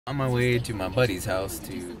On my way to my buddy's house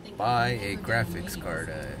to buy a graphics card,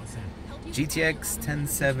 a GTX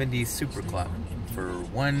 1070 Superclock for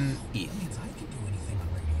 1 ETH.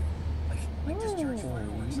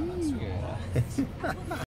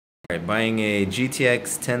 Alright, buying a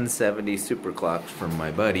GTX 1070 Superclock from my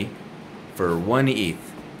buddy for 1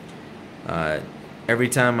 ETH. Every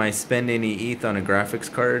time I spend any ETH on a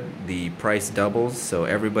graphics card, the price doubles, so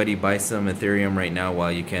everybody buy some Ethereum right now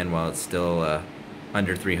while you can, while it's still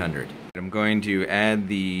under 300. I'm going to add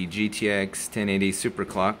the GTX 1080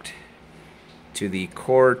 Superclocked to the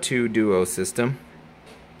Core 2 Duo system.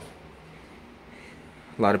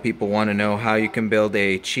 A lot of people want to know how you can build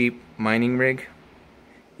a cheap mining rig.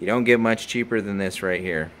 You don't get much cheaper than this right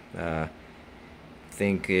here. I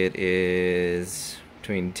think it is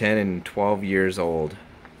between 10 and 12 years old.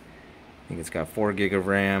 I think it's got 4 gig of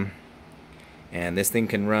RAM, and this thing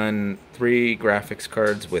can run 3 graphics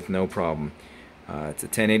cards with no problem. It's a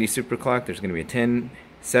 1080 Superclock. There's going to be a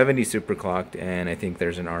 1070 Superclocked, and I think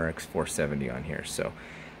there's an RX 470 on here. So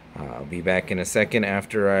I'll be back in a second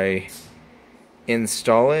after I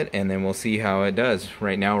install it, and then we'll see how it does.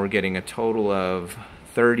 Right now we're getting a total of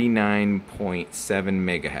 39.7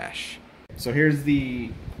 mega hash. So here's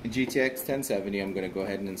the GTX 1070 I'm going to go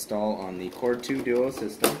ahead and install on the Core 2 Duo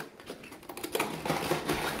system.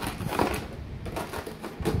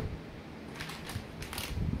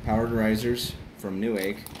 Powered risers from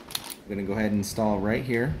Newegg. I'm going to go ahead and install right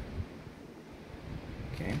here.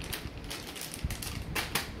 Okay.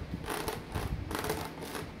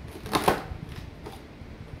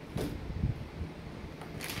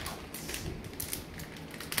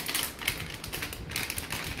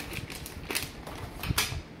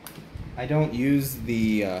 I don't use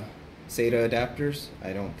the SATA adapters.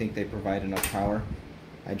 I don't think they provide enough power.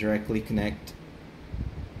 I directly connect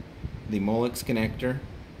the Molex connector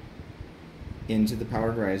into the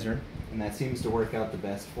powered riser, and that seems to work out the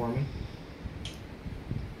best for me.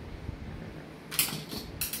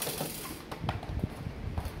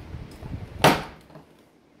 I'm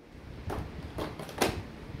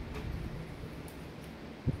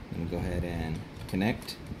going to go ahead and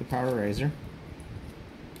connect the power riser.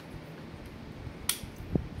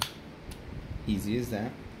 Easy as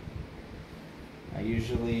that. I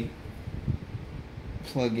usually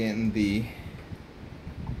plug in the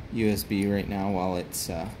USB right now while it's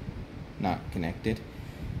not connected.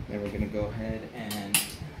 Then we're going to go ahead and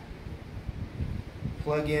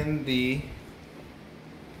plug in the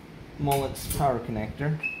Molex power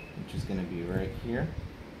connector, which is going to be right here.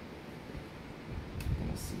 I'm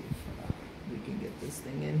going to see if we can get this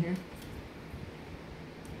thing in here.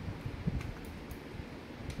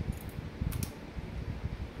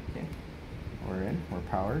 Okay, we're in, we're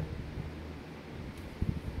powered.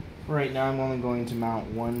 Right now I'm only going to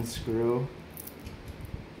mount one screw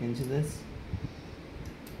into this.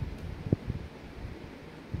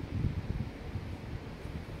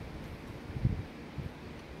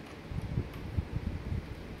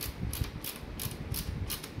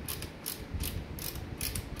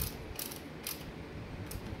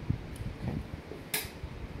 Okay,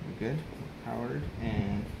 we're good, we're powered,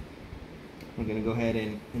 and we're going to go ahead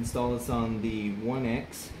and install this on the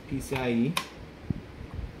 1X PCIe.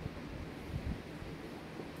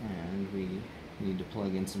 And we need to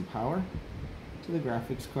plug in some power to the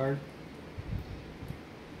graphics card.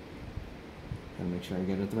 Gotta make sure I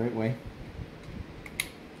get it the right way.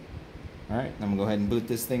 Alright, I'm gonna go ahead and boot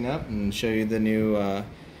this thing up and show you the new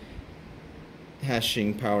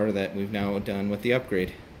hashing power that we've now done with the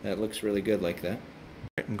upgrade. That looks really good like that.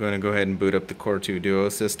 Right, I'm going to go ahead and boot up the Core 2 Duo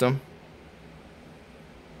system.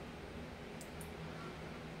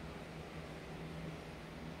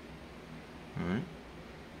 Alright.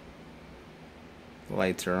 The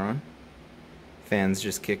lights are on. Fans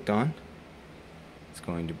just kicked on. It's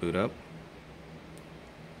going to boot up.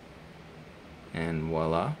 And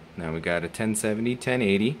voila. Now we got a 1070,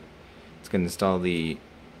 1080. It's going to install the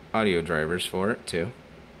audio drivers for it too.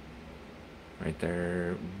 Right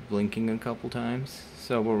there, blinking a couple times.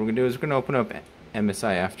 So what we're going to do is we're going to open up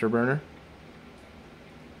MSI Afterburner.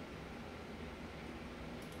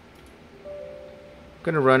 I'm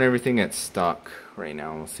going to run everything at stock right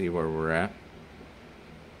now. We'll see where we're at.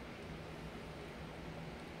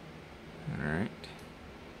 Alright,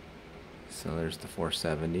 so there's the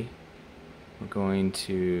 470. We're going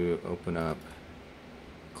to open up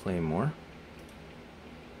Claymore.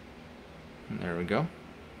 And there we go.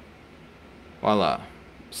 Voila.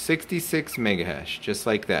 66 megahash, just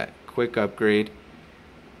like that. Quick upgrade.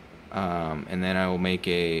 And then I will make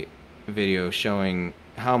a video showing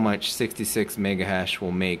how much 66 megahash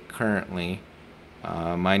will make currently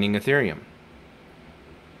mining Ethereum.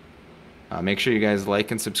 Make sure you guys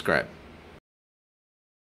like and subscribe.